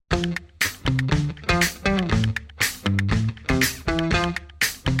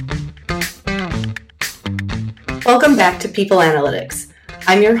Welcome back to People Analytics.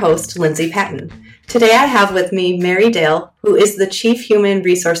 I'm your host, Lindsay Patton. Today I have with me Mary Dale, who is the Chief Human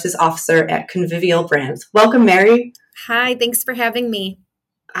Resources Officer at Convivial Brands. Welcome, Mary. Hi, thanks for having me.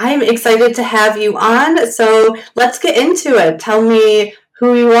 I'm excited to have you on, so let's get into it. Tell me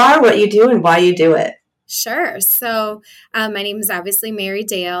who you are, what you do, and why you do it. Sure. So my name is obviously Mary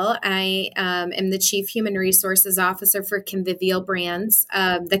Dale. I am the Chief Human Resources Officer for Convivial Brands.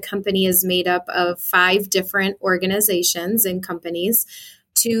 The company is made up of 5 different organizations and companies,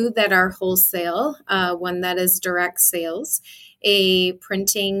 2 that are wholesale, 1 that is direct sales, a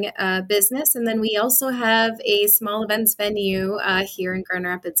printing business, and then we also have a small events venue here in Grand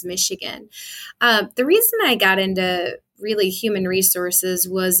Rapids, Michigan. The reason I got into really human resources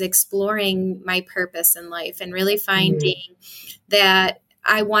was exploring my purpose in life and really finding that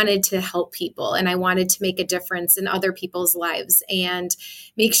I wanted to help people and I wanted to make a difference in other people's lives and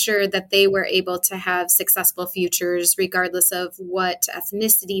make sure that they were able to have successful futures regardless of what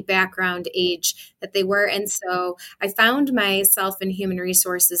ethnicity, background, age that they were. And so I found myself in human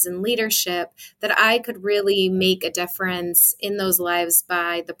resources and leadership that I could really make a difference in those lives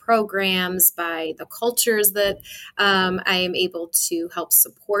by the programs, by the cultures that I am able to help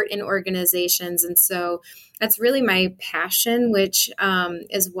support in organizations. And so that's really my passion, which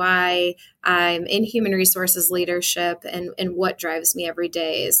is why I'm in human resources leadership. And what drives me every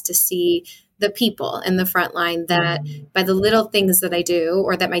day is to see the people in the front line that by the little things that I do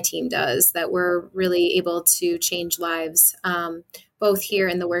or that my team does, that we're really able to change lives, both here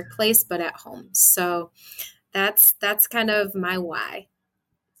in the workplace, but at home. So that's kind of my why.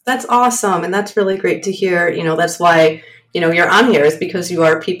 That's awesome. And that's really great to hear. That's why you're on here, is because you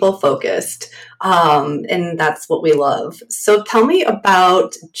are people focused. And that's what we love. So tell me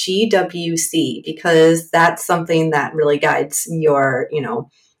about GWC, because that's something that really guides your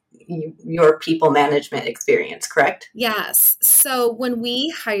people management experience, correct? Yes. So when we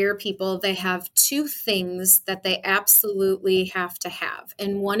hire people, they have 2 things that they absolutely have to have.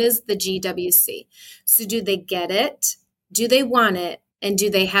 And one is the GWC. So do they get it? Do they want it? And do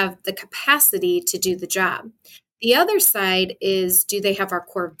they have the capacity to do the job? The other side is, do they have our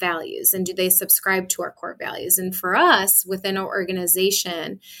core values and do they subscribe to our core values? And for us within our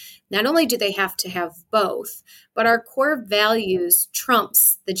organization, not only do they have to have both, but our core values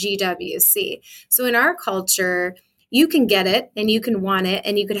trumps the GWC. So in our culture, you can get it and you can want it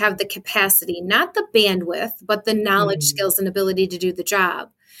and you could have the capacity, not the bandwidth, but the knowledge, skills, and ability to do the job.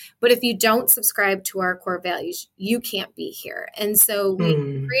 But if you don't subscribe to our core values, you can't be here. And so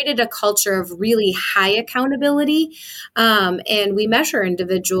we created a culture of really high accountability, and we measure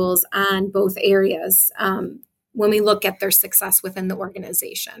individuals on both areas when we look at their success within the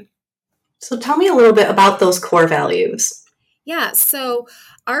organization. So tell me a little bit about those core values. Yeah, so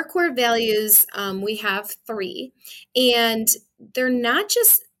our core values, we have 3, and they're not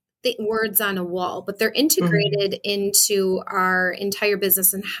just the words on a wall, but they're integrated into our entire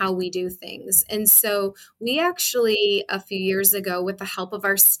business and how we do things. And so we actually, a few years ago, with the help of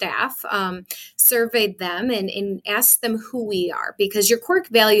our staff, surveyed them and asked them who we are, because your core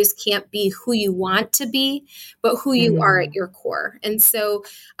values can't be who you want to be, but who you are at your core. And so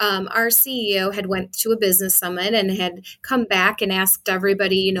our CEO had went to a business summit and had come back and asked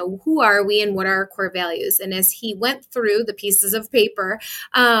everybody, who are we and what are our core values? And as he went through the pieces of paper,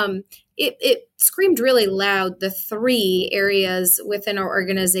 it screamed really loud, the 3 areas within our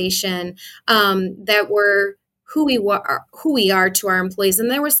organization that were who we are to our employees.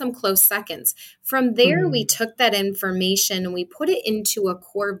 And there were some close seconds. From there, we took that information and we put it into a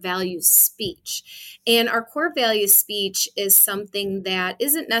core values speech. And our core values speech is something that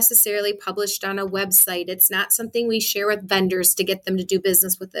isn't necessarily published on a website. It's not something we share with vendors to get them to do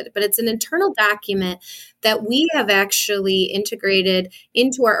business with it, but it's an internal document that we have actually integrated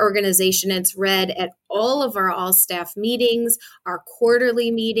into our organization. It's read at all of our all-staff meetings, our quarterly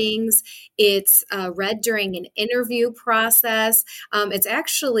meetings. It's read during an interview process. It's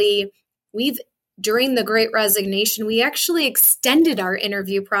actually, during the Great Resignation, we actually extended our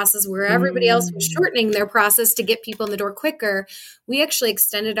interview process where everybody else was shortening their process to get people in the door quicker. We actually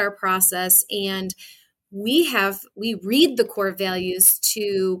extended our process, and we read the core values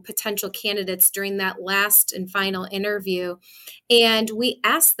to potential candidates during that last and final interview, and we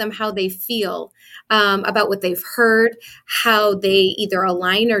ask them how they feel about what they've heard, how they either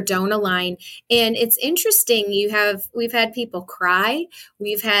align or don't align. And it's interesting, we've had people cry,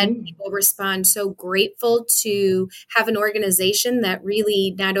 we've had Mm, people respond so grateful to have an organization that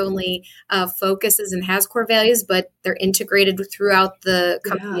really not only focuses and has core values, but they're integrated throughout the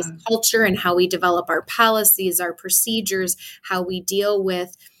company's yeah. culture and how we develop our policies, our procedures, how we deal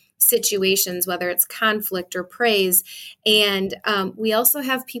with situations, whether it's conflict or praise. And we also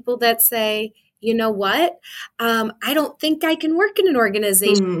have people that say, you know what? I don't think I can work in an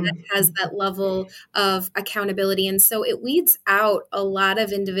organization that Mm, has that level of accountability. And so it weeds out a lot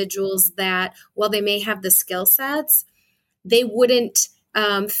of individuals that, while they may have the skill sets, they wouldn't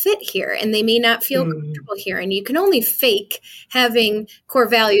fit here and they may not feel mm, comfortable here. And you can only fake having core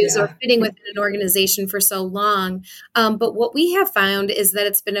values or yeah. fitting within an organization for so long. But what we have found is that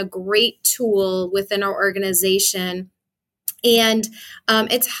it's been a great tool within our organization, and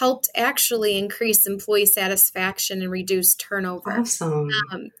it's helped actually increase employee satisfaction and reduce turnover. Awesome.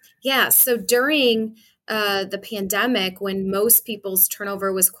 Yeah, so during the pandemic, when most people's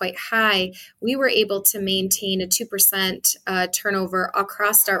turnover was quite high, we were able to maintain a 2% turnover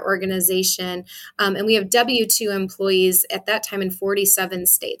across our organization. And we have W 2 employees at that time in 47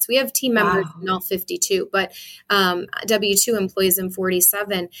 states. We have team members in Wow. all 52, but W 2 employees in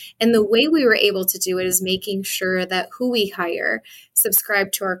 47. And the way we were able to do it is making sure that who we hire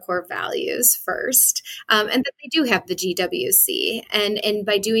subscribe to our core values first, and that they do have the GWC. And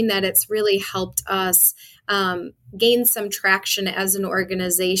by doing that, it's really helped us gain some traction as an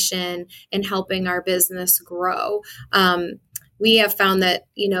organization in helping our business grow. We have found that,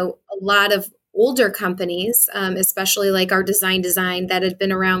 a lot of older companies, especially like our design that had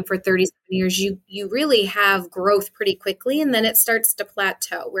been around for 37 years, you really have growth pretty quickly, and then it starts to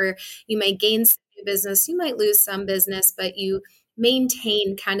plateau where you may gain some new business, you might lose some business, but you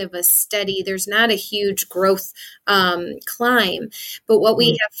maintain kind of a steady, there's not a huge growth climb. But what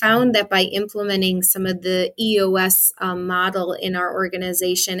we Mm, have found that by implementing some of the EOS model in our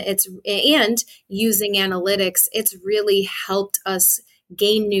organization, and using analytics, it's really helped us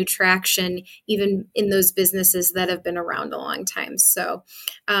gain new traction even in those businesses that have been around a long time. So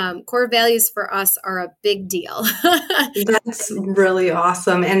core values for us are a big deal. that's really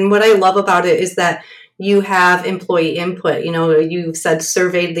awesome. And what I love about it is that you have employee input. You said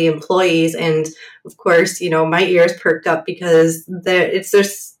surveyed the employees, and of course, my ears perked up because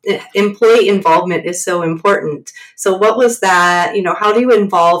there's employee involvement is so important. So, what was that? How do you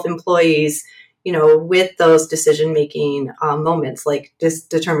involve employees? With those decision making moments, like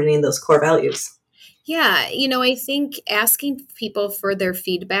just determining those core values. Yeah, I think asking people for their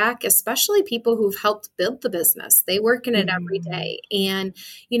feedback, especially people who've helped build the business, they work in it every Mm, day. And,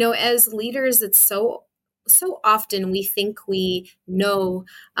 as leaders, it's so often we think we know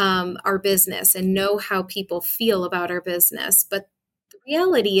our business and know how people feel about our business. But the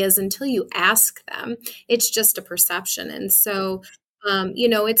reality is, until you ask them, it's just a perception. And so,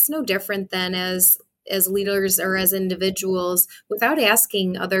 it's no different than as leaders or as individuals, without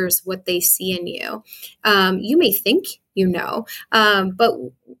asking others what they see in you. You may think but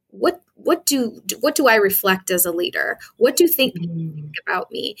what do I reflect as a leader? What do think people mm, think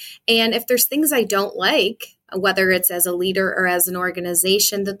about me? And if there's things I don't like, whether it's as a leader or as an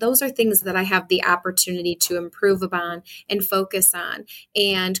organization, that those are things that I have the opportunity to improve upon and focus on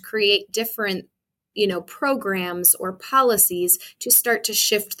and create different programs or policies to start to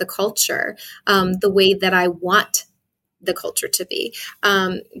shift the culture the way that I want the culture to be.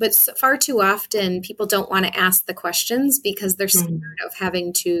 But far too often, people don't want to ask the questions because they're scared mm. of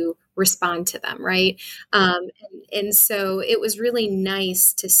having to respond to them, right? And so it was really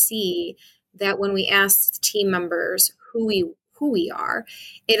nice to see that when we asked team members who we are,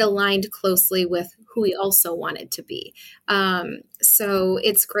 it aligned closely with who we also wanted to be. So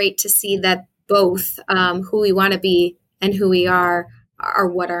it's great to see that both who we want to be and who we are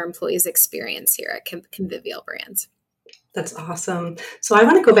what our employees experience here at Convivial Brands. That's awesome. So I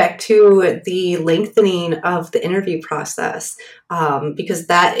want to go back to the lengthening of the interview process, because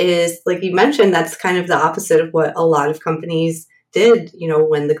that is, like you mentioned, that's kind of the opposite of what a lot of companies did,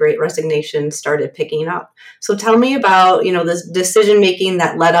 when the Great Resignation started picking up. So tell me about, this decision making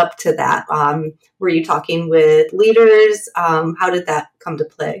that led up to that. Were you talking with leaders? How did that come to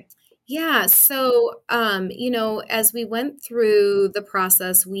play? Yeah. So, as we went through the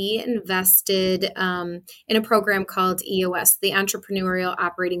process, we invested in a program called EOS, the Entrepreneurial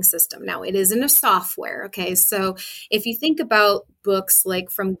Operating System. Now, it isn't a software. Okay. So, if you think about books like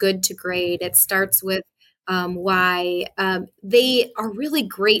From Good to Great, it starts with why they are really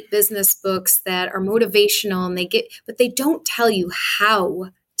great business books that are motivational, but they don't tell you how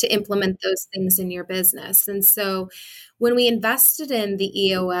to implement those things in your business. And so when we invested in the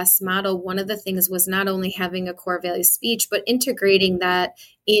EOS model, one of the things was not only having a core value speech, but integrating that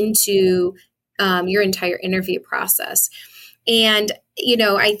into your entire interview process. And,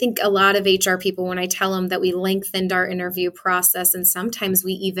 I think a lot of HR people, when I tell them that we lengthened our interview process, and sometimes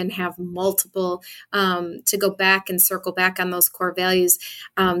we even have multiple to go back and circle back on those core values,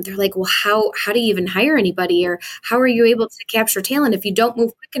 they're like, well, how do you even hire anybody? Or how are you able to capture talent if you don't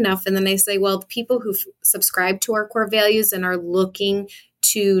move quick enough? And then they say, well, the people who subscribe to our core values and are looking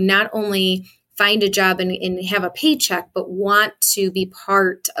to not only find a job and have a paycheck, but want to be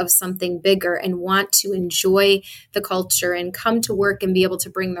part of something bigger and want to enjoy the culture and come to work and be able to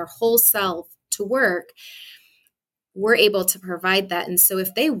bring their whole self to work, we're able to provide that. And so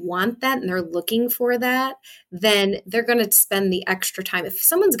if they want that and they're looking for that, then they're going to spend the extra time. If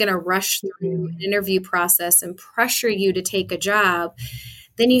someone's going to rush through an interview process and pressure you to take a job,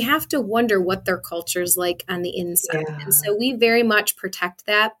 then you have to wonder what their culture is like on the inside. Yeah. And so we very much protect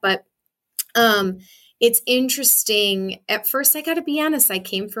that. But it's interesting. At first, I got to be honest, I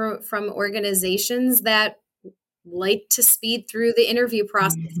came from organizations that like to speed through the interview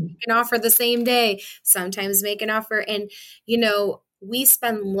process, make an offer the same day, sometimes make an offer. And, we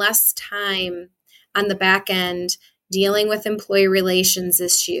spend less time on the back end dealing with employee relations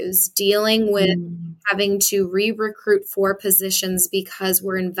issues, dealing with having to re-recruit for positions because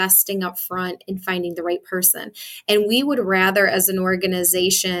we're investing up front in finding the right person. And we would rather, as an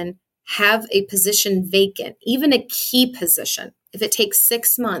organization, have a position vacant, even a key position, if it takes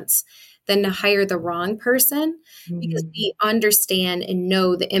 6 months, than to hire the wrong person, because we understand and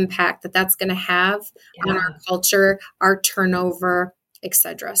know the impact that that's going to have on our culture, our turnover,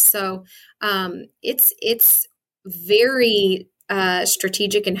 etc. So it's very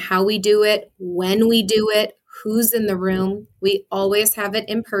strategic in how we do it, when we do it, who's in the room. We always have it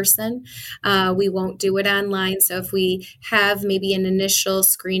in person. We won't do it online. So if we have maybe an initial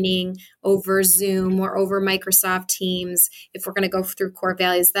screening over Zoom or over Microsoft Teams, if we're going to go through core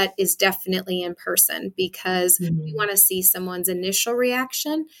values, that is definitely in person, because we want to see someone's initial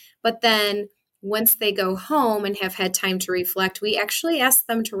reaction. But then once they go home and have had time to reflect, we actually ask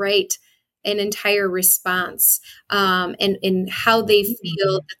them to write an entire response and how they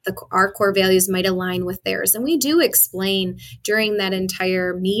feel that our core values might align with theirs. And we do explain during that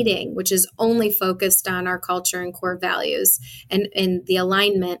entire meeting, which is only focused on our culture and core values and the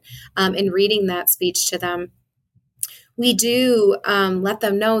alignment, and reading that speech to them. We do let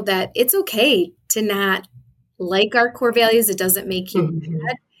them know that it's okay to not like our core values. It doesn't make you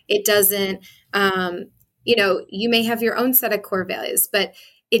mad. It doesn't, you may have your own set of core values, but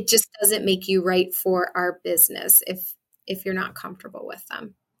it just doesn't make you right for our business if you're not comfortable with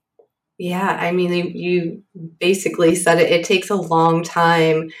them. Yeah, I mean, you basically said it. It takes a long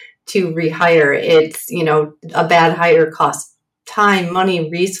time to rehire. It's, a bad hire costs time, money,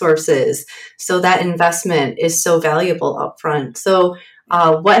 resources. So that investment is so valuable upfront. So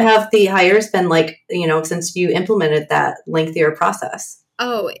what have the hires been like, since you implemented that lengthier process?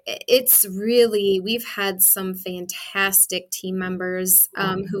 Oh, we've had some fantastic team members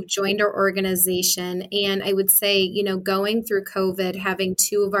who joined our organization. And I would say, going through COVID, having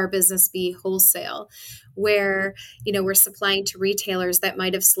 2 of our business be wholesale, where, we're supplying to retailers that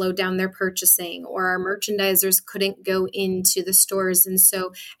might have slowed down their purchasing, or our merchandisers couldn't go into the stores. And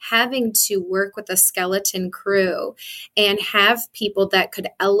so having to work with a skeleton crew and have people that could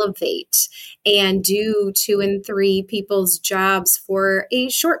elevate and do 2 and 3 people's jobs for a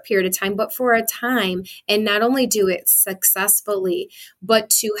short period of time, but for a time, and not only do it successfully, but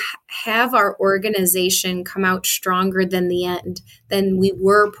to have our organization come out stronger than we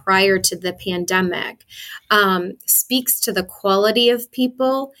were prior to the pandemic, speaks to the quality of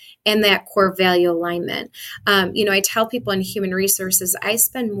people and that core value alignment. I tell people in human resources, I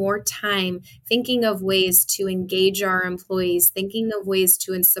spend more time thinking of ways to engage our employees, thinking of ways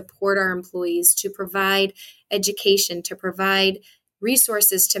to support our employees, to provide education, to provide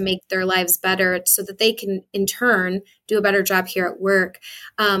resources to make their lives better so that they can in turn do a better job here at work.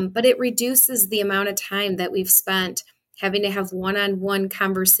 But it reduces the amount of time that we've spent having to have one-on-one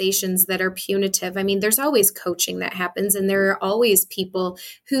conversations that are punitive. I mean, there's always coaching that happens, and there are always people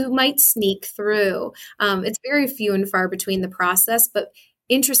who might sneak through. It's very few and far between the process, but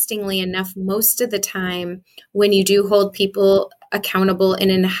interestingly enough, most of the time when you do hold people accountable and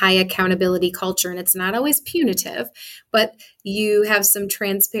in a high accountability culture, and it's not always punitive, but you have some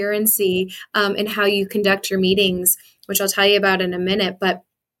transparency in how you conduct your meetings, which I'll tell you about in a minute. But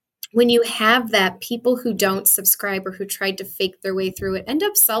when you have that, people who don't subscribe or who tried to fake their way through it end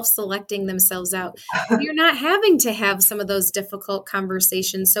up self-selecting themselves out. You're not having to have some of those difficult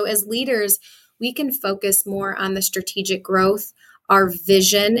conversations. So as leaders, we can focus more on the strategic growth, our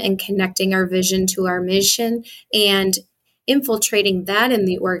vision, and connecting our vision to our mission, and infiltrating that in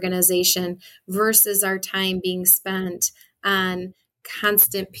the organization versus our time being spent on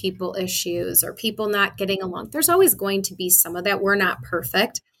constant people issues or people not getting along. There's always going to be some of that. We're not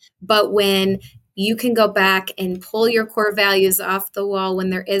perfect. But when you can go back and pull your core values off the wall when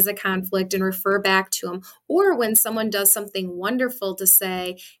there is a conflict and refer back to them, or when someone does something wonderful to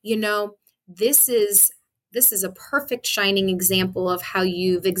say, this is a perfect shining example of how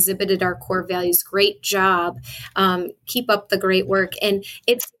you've exhibited our core values. Great job. Keep up the great work. And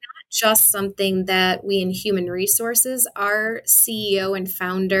it's not just something that we in human resources, our CEO and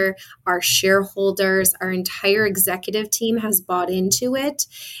founder, our shareholders, our entire executive team has bought into it.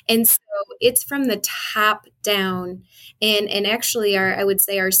 And so it's from the top down. And actually I would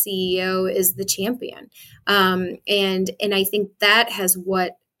say our CEO is the champion. And I think that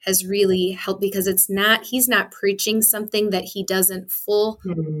has really helped, because he's not preaching something that he doesn't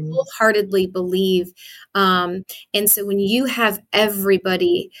full-heartedly believe. And so when you have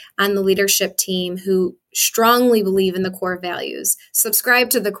everybody on the leadership team who strongly believe in the core values,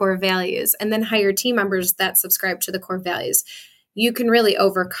 subscribe to the core values, and then hire team members that subscribe to the core values, you can really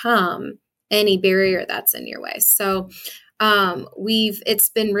overcome any barrier that's in your way. So it's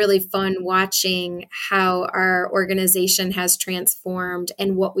been really fun watching how our organization has transformed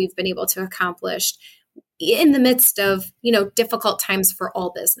and what we've been able to accomplish in the midst of, difficult times for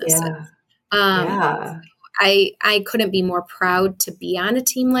all businesses. Yeah. Um, Yeah. I couldn't be more proud to be on a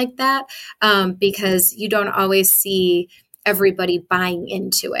team like that, because you don't always see everybody buying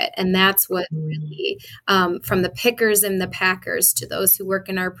into it. And that's what really, from the pickers and the packers to those who work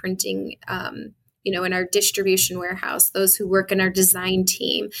in our printing, in our distribution warehouse, those who work in our design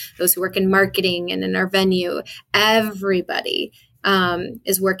team, those who work in marketing and in our venue, everybody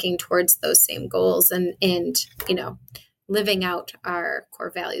is working towards those same goals and living out our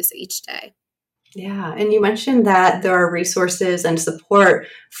core values each day. Yeah. And you mentioned that there are resources and support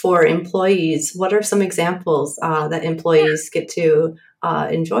for employees. What are some examples that employees get to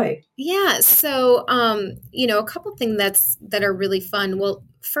enjoy? Yeah. So, a couple things that are really fun. Well,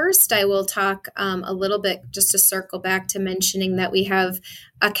 first, I will talk a little bit just to circle back to mentioning that we have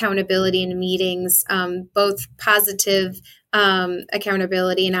accountability in meetings, both positive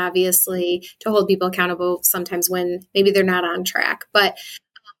accountability and obviously to hold people accountable sometimes when maybe they're not on track. But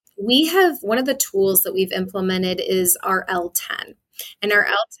we have one of the tools that we've implemented is our L10. And our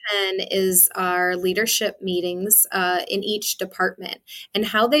L10 is our leadership meetings in each department. And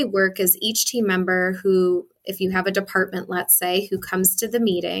how they work is each team member who, if you have a department, let's say, who comes to the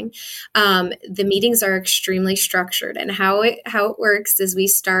meeting, the meetings are extremely structured. And how it works is we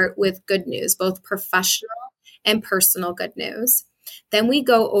start with good news, both professional and personal good news. Then we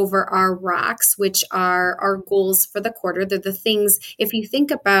go over our rocks, which are our goals for the quarter. They're the things, if you think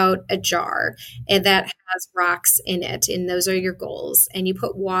about a jar and that has rocks in it, and those are your goals, and you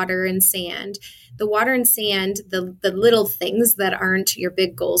put water and sand, the water and sand, the little things that aren't your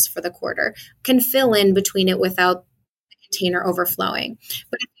big goals for the quarter, can fill in between it without the container overflowing.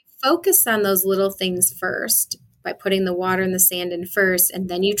 But if you focus on those little things first, by putting the water and the sand in first, and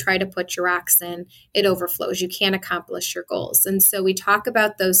then you try to put your rocks in, it overflows. You can't accomplish your goals. And so we talk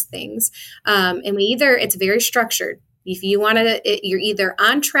about those things. And it's very structured. If you want to, you're either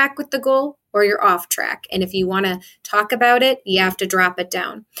on track with the goal or you're off track. And if you want to talk about it, you have to drop it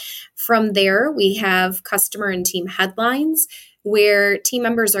down. From there, we have customer and team headlines, where team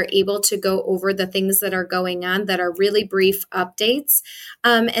members are able to go over the things that are going on that are really brief updates.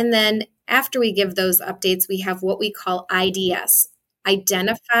 And then after we give those updates, we have what we call IDS,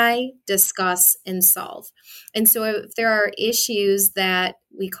 identify, discuss, and solve. And so if there are issues that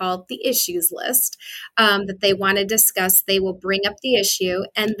we call the issues list that they want to discuss, they will bring up the issue,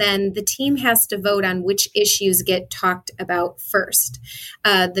 and then the team has to vote on which issues get talked about first.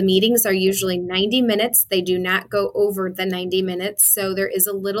 The meetings are usually 90 minutes. They do not go over the 90 minutes. So there is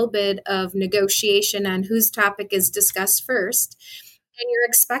a little bit of negotiation on whose topic is discussed first. And you're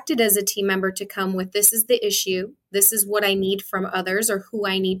expected as a team member to come with, this is the issue, this is what I need from others or who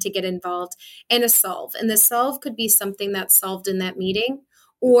I need to get involved, and a solve. And the solve could be something that's solved in that meeting,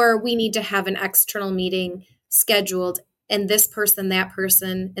 or we need to have an external meeting scheduled, and this person, that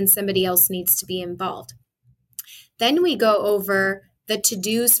person, and somebody else needs to be involved. Then we go over the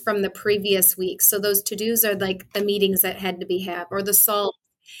to-dos from the previous week. So those to-dos are like the meetings that had to be had, or the solve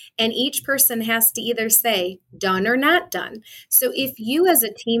And each person has to either say done or not done. So if you as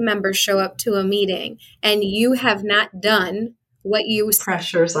a team member show up to a meeting and you have not done what you said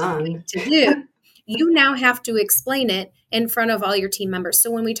Pressure's on. to do, you now have to explain it in front of all your team members.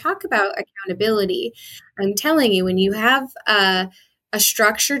 So when we talk about accountability, I'm telling you, when you have a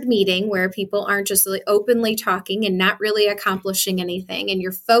structured meeting where people aren't just like openly talking and not really accomplishing anything, and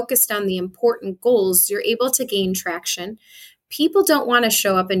you're focused on the important goals, you're able to gain traction. People don't want to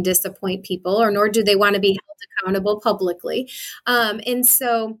show up and disappoint people, or nor do they want to be held accountable publicly. And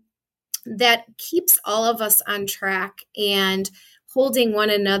so that keeps all of us on track and holding one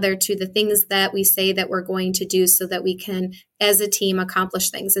another to the things that we say that we're going to do so that we can, as a team, accomplish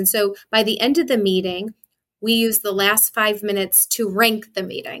things. And so by the end of the meeting, we use the last 5 minutes to rank the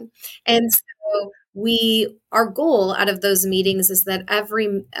meeting. And so our goal out of those meetings is that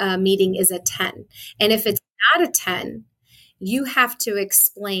every meeting is a 10. And if it's not a 10, you have to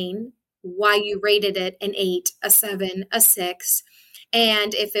explain why you rated it an 8, a 7, a 6.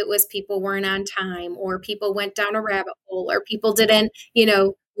 And if it was people weren't on time, or people went down a rabbit hole, or people didn't,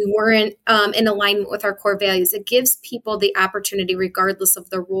 we weren't in alignment with our core values, it gives people the opportunity, regardless of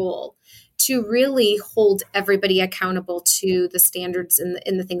the role, to really hold everybody accountable to the standards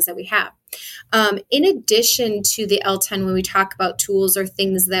in the things that we have. In addition to the L10, when we talk about tools or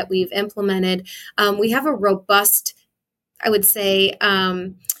things that we've implemented, we have a robust, I would say,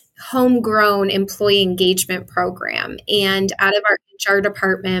 homegrown employee engagement program. And out of our HR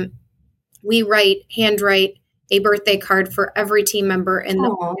department, we handwrite a birthday card for every team member in the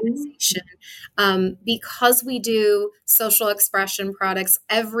organization. Because we do social expression products,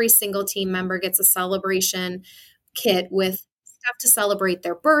 every single team member gets a celebration kit with stuff to celebrate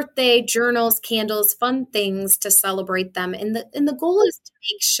their birthday, journals, candles, fun things to celebrate them. And the goal is to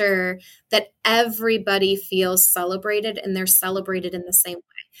make sure that everybody feels celebrated and they're celebrated in the same way.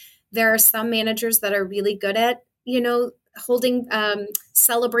 There are some managers that are really good at, holding,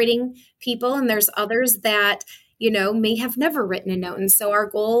 celebrating people, and there's others that, may have never written a note. And so our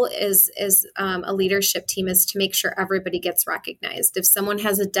goal is a leadership team is to make sure everybody gets recognized. If someone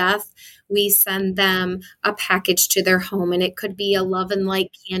has a death, we send them a package to their home, and it could be a love and light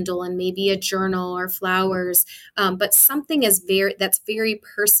candle and maybe a journal or flowers, but something that's very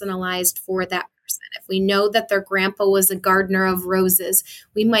personalized for that person. If we know that their grandpa was a gardener of roses,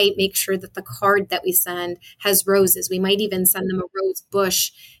 we might make sure that the card that we send has roses. We might even send them a rose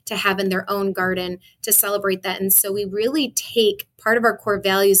bush to have in their own garden to celebrate that. And so we really take part of our core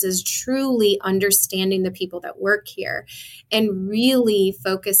values is truly understanding the people that work here and really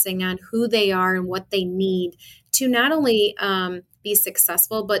focusing on who they are and what they need to not only be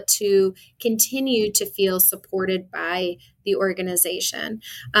successful, but to continue to feel supported by the organization.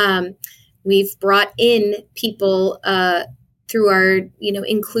 We've brought in people through our,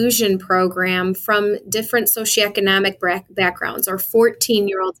 inclusion program from different socioeconomic backgrounds, or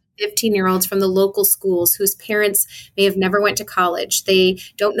 14-year-olds, 15-year-olds from the local schools whose parents may have never went to college. They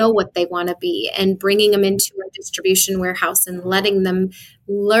don't know what they want to be, and bringing them into a distribution warehouse and letting them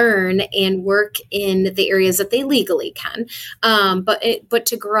learn and work in the areas that they legally can, but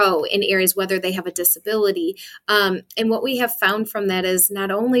to grow in areas whether they have a disability. And what we have found from that is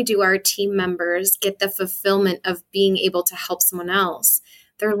not only do our team members get the fulfillment of being able to help someone else,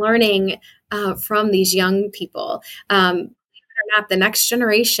 they're learning from these young people. Not the next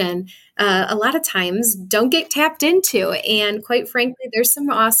generation, a lot of times don't get tapped into. And quite frankly, there's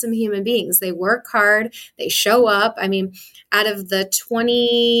some awesome human beings. They work hard, they show up. I mean, out of the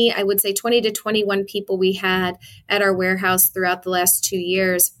 20 to 21 people we had at our warehouse throughout the last 2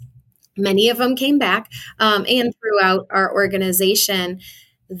 years, many of them came back, and throughout our organization.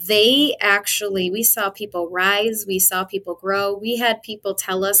 We saw people rise, we saw people grow. We had people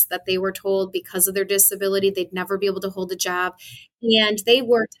tell us that they were told because of their disability, they'd never be able to hold a job, and they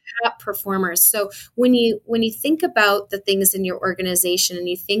were top performers. So when you think about the things in your organization and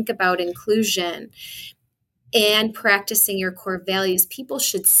you think about inclusion and practicing your core values, people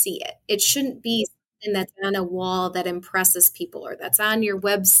should see it. It shouldn't be something that's on a wall that impresses people or that's on your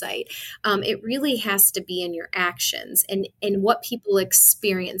website. It really has to be in your actions and what people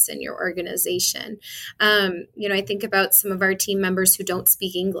experience in your organization. I think about some of our team members who don't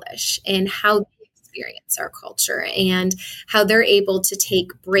speak English and how they experience our culture and how they're able to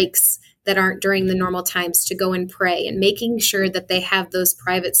take breaks that aren't during the normal times to go and pray, and making sure that they have those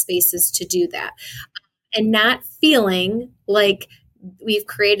private spaces to do that, and not feeling like we've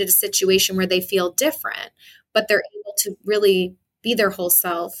created a situation where they feel different, but they're able to really be their whole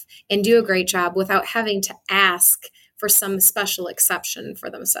self and do a great job without having to ask for some special exception for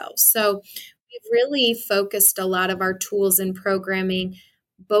themselves. So we've really focused a lot of our tools and programming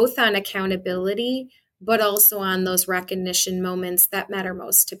both on accountability, but also on those recognition moments that matter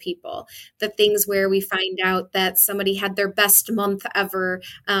most to people. The things where we find out that somebody had their best month ever.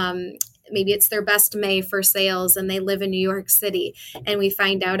 Maybe it's their best May for sales and they live in New York City, and we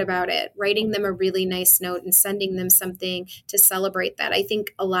find out about it, writing them a really nice note and sending them something to celebrate that. I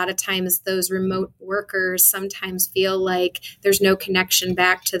think a lot of times those remote workers sometimes feel like there's no connection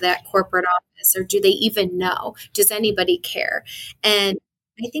back to that corporate office, or do they even know? Does anybody care? And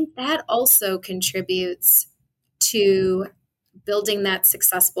I think that also contributes to building that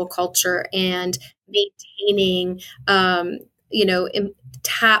successful culture and maintaining,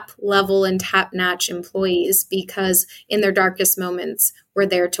 top level and top notch employees, because in their darkest moments, we're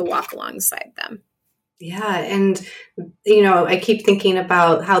there to walk alongside them. Yeah. And, I keep thinking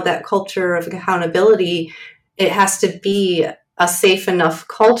about how that culture of accountability, it has to be a safe enough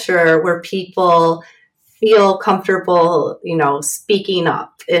culture where people feel comfortable, speaking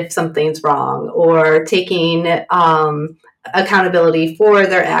up if something's wrong, or taking accountability for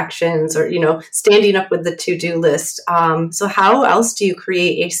their actions, or, standing up with the to-do list. So how else do you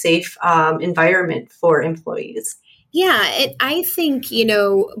create a safe environment for employees? Yeah, I think,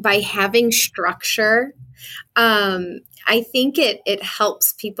 by having structure, I think it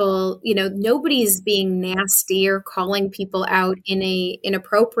helps people, nobody's being nasty or calling people out in a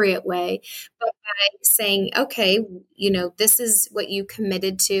inappropriate way, but by saying, okay, this is what you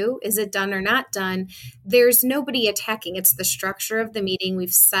committed to. Is it done or not done? There's nobody attacking. It's the structure of the meeting.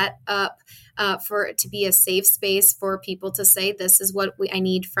 We've set up for it to be a safe space for people to say, this is what I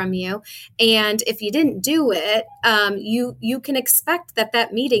need from you. And if you didn't do it, you can expect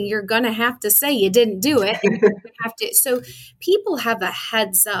that meeting, you're going to have to say you didn't do it. And you have to. So people have a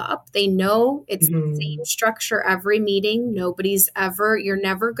heads up. They know it's the same structure every meeting. You're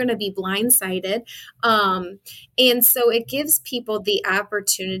never going to be blindsided. And so it gives people the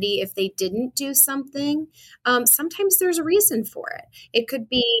opportunity, if they didn't do something, sometimes there's a reason for it. It could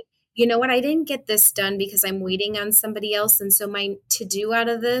be, you know what, I didn't get this done because I'm waiting on somebody else. And so my to-do out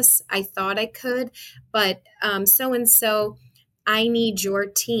of this, I thought I could, but so-and-so, I need your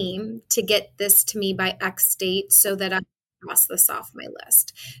team to get this to me by X date so that I cross this off my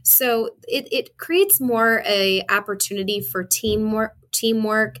list. So it creates more a opportunity for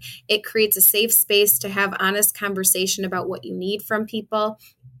teamwork. It creates a safe space to have honest conversation about what you need from people.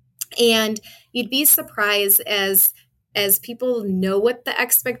 And you'd be surprised as people know what the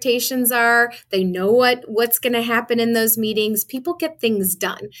expectations are, they know what's going to happen in those meetings, people get things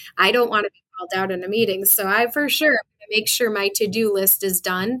done. I don't want to be called out in a meeting, so I for sure make sure my to-do list is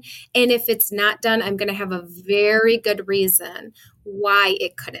done. And if it's not done, I'm going to have a very good reason why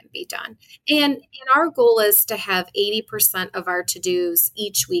it couldn't be done. And our goal is to have 80% of our to-dos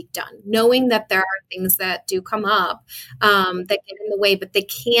each week done, knowing that there are things that do come up that get in the way, but they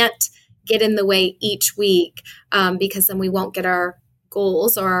can't get in the way each week, because then we won't get our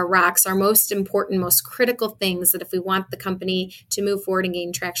goals or our rocks, our most important, most critical things that if we want the company to move forward and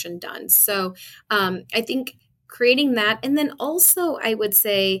gain traction done. So I think creating that. And then also I would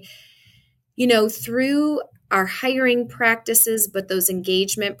say, through our hiring practices, but those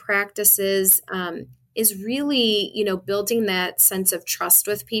engagement practices, is really, building that sense of trust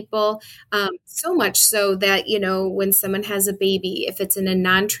with people, so much so that, when someone has a baby, if it's in a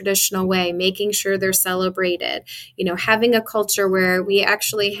non-traditional way, making sure they're celebrated, having a culture where we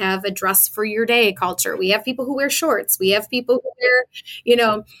actually have a dress for your day culture. We have people who wear shorts. We have people who wear,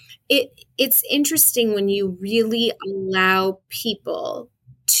 it's interesting when you really allow people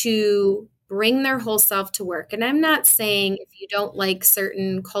to bring their whole self to work. And I'm not saying if you don't like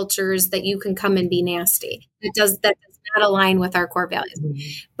certain cultures that you can come and be nasty. That does not align with our core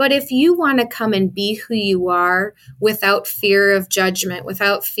values. But if you want to come and be who you are without fear of judgment,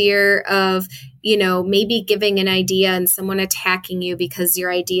 without fear of, maybe giving an idea and someone attacking you because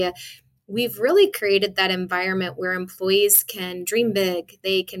your idea, we've really created that environment where employees can dream big.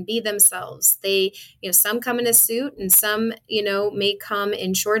 They can be themselves. They, some come in a suit and some, may come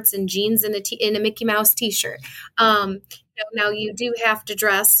in shorts and jeans and in a Mickey Mouse t-shirt. Now you do have to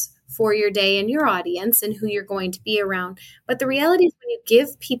dress for your day and your audience and who you're going to be around. But the reality is when you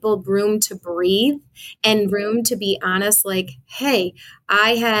give people room to breathe and room to be honest, like, hey,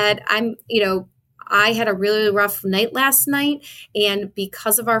 I had a really rough night last night, and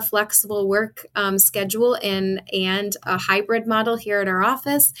because of our flexible work schedule and a hybrid model here at our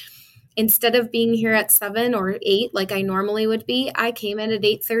office, instead of being here at 7 or 8 like I normally would be, I came in at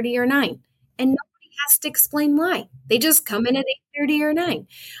 8:30 or 9, and nobody has to explain why. They just come in at 8:30 or 9.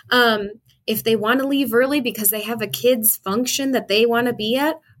 If they want to leave early because they have a kid's function that they want to be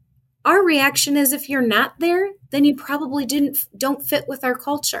at, Our reaction is if you're not there, then you probably don't fit with our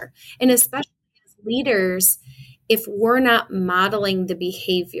culture. And especially as leaders, if we're not modeling the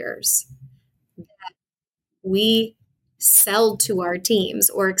behaviors we sell to our teams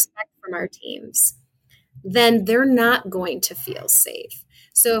or expect from our teams, then they're not going to feel safe.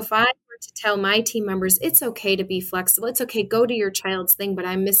 So if I were to tell my team members, it's okay to be flexible, it's okay, go to your child's thing, but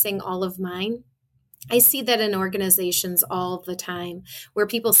I'm missing all of mine. I see that in organizations all the time where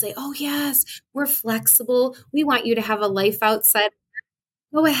people say, oh, yes, we're flexible. We want you to have a life outside.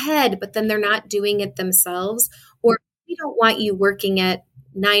 Go ahead, but then they're not doing it themselves. Or we don't want you working at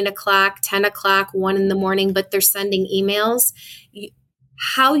 9 o'clock, 10 o'clock, 1 in the morning, but they're sending emails.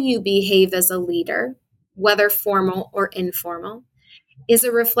 How you behave as a leader, whether formal or informal, is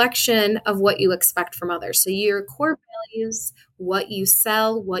a reflection of what you expect from others. So your core values, what you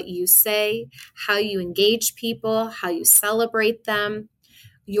sell, what you say, how you engage people, how you celebrate them,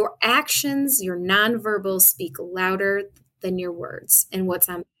 your actions, your nonverbals speak louder than your words and what's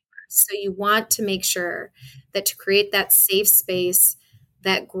on paper. So you want to make sure that to create that safe space,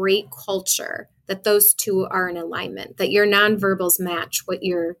 that great culture, that those two are in alignment, that your nonverbals match what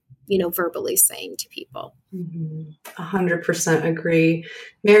you're verbally saying to people. 100% agree.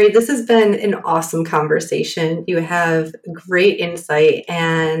 Mary, this has been an awesome conversation. You have great insight,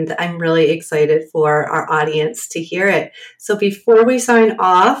 and I'm really excited for our audience to hear it. So before we sign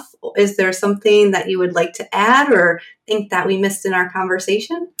off, is there something that you would like to add or think that we missed in our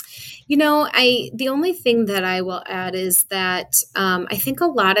conversation? The only thing that I will add is that I think a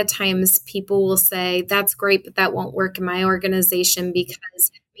lot of times people will say, that's great, but that won't work in my organization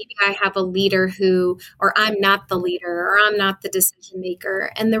because maybe I have a leader or I'm not the leader, or I'm not the decision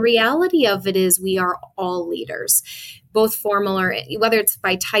maker. And the reality of it is we are all leaders, both formal or whether it's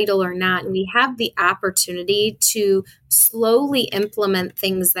by title or not. And we have the opportunity to slowly implement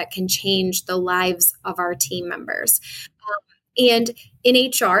things that can change the lives of our team members. And in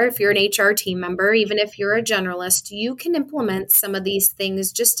HR, if you're an HR team member, even if you're a generalist, you can implement some of these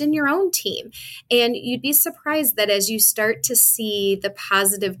things just in your own team. And you'd be surprised that as you start to see the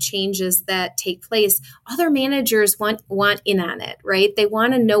positive changes that take place, other managers want in on it, right? They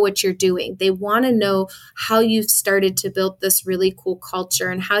want to know what you're doing. They want to know how you've started to build this really cool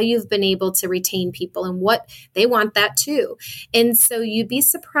culture and how you've been able to retain people, and what they want that too. And so you'd be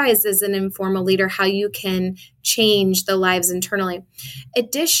surprised as an informal leader how you can change the lives internally.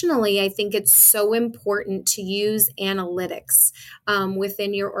 Additionally, I think it's so important to use analytics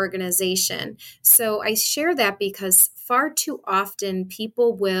within your organization. So I share that because far too often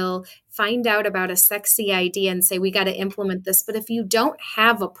people will find out about a sexy idea and say, we got to implement this. But if you don't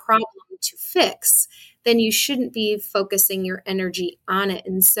have a problem to fix, then you shouldn't be focusing your energy on it.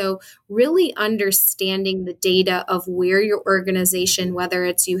 And so really understanding the data of where your organization, whether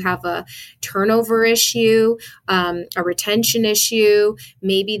it's you have a turnover issue, a retention issue,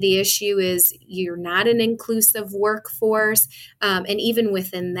 maybe the issue is you're not an inclusive workforce. And even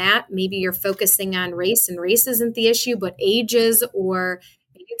within that, maybe you're focusing on race, and race isn't the issue, but age is, or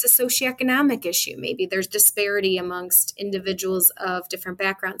maybe it's a socioeconomic issue. Maybe there's disparity amongst individuals of different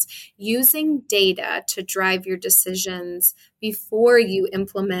backgrounds. Using data to drive your decisions before you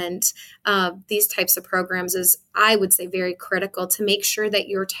implement these types of programs is, I would say, very critical to make sure that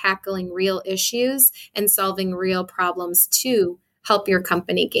you're tackling real issues and solving real problems to help your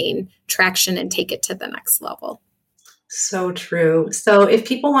company gain traction and take it to the next level. So true. So if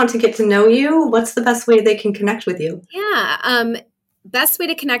people want to get to know you, what's the best way they can connect with you? Yeah. Best way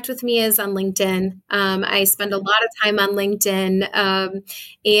to connect with me is on LinkedIn. I spend a lot of time on LinkedIn,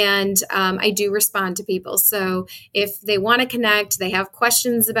 and I do respond to people. So if they want to connect, they have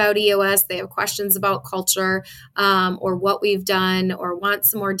questions about EOS, they have questions about culture, or what we've done, or want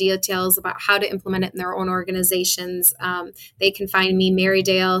some more details about how to implement it in their own organizations, they can find me, Mary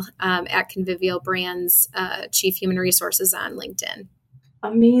Dale, at Convivial Brands, Chief Human Resources on LinkedIn.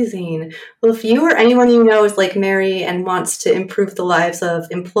 Amazing. Well, if you or anyone you know is like Mary and wants to improve the lives of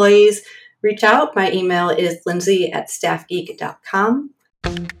employees, reach out. My email is lindsay@staffgeek.com.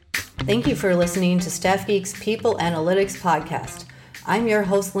 Thank you for listening to Staff Geek's People Analytics Podcast. I'm your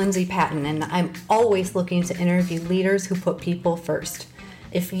host, Lindsay Patton, and I'm always looking to interview leaders who put people first.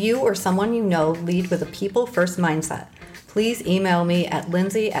 If you or someone you know lead with a people-first mindset, please email me at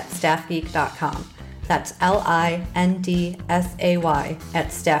lindsay@staffgeek.com. That's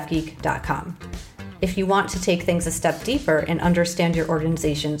LINDSAY@staffgeek.com. If you want to take things a step deeper and understand your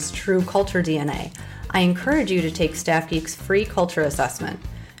organization's true culture DNA, I encourage you to take Staff Geek's free culture assessment.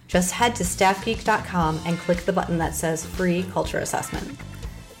 Just head to staffgeek.com and click the button that says Free Culture Assessment.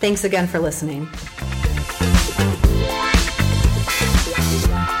 Thanks again for listening.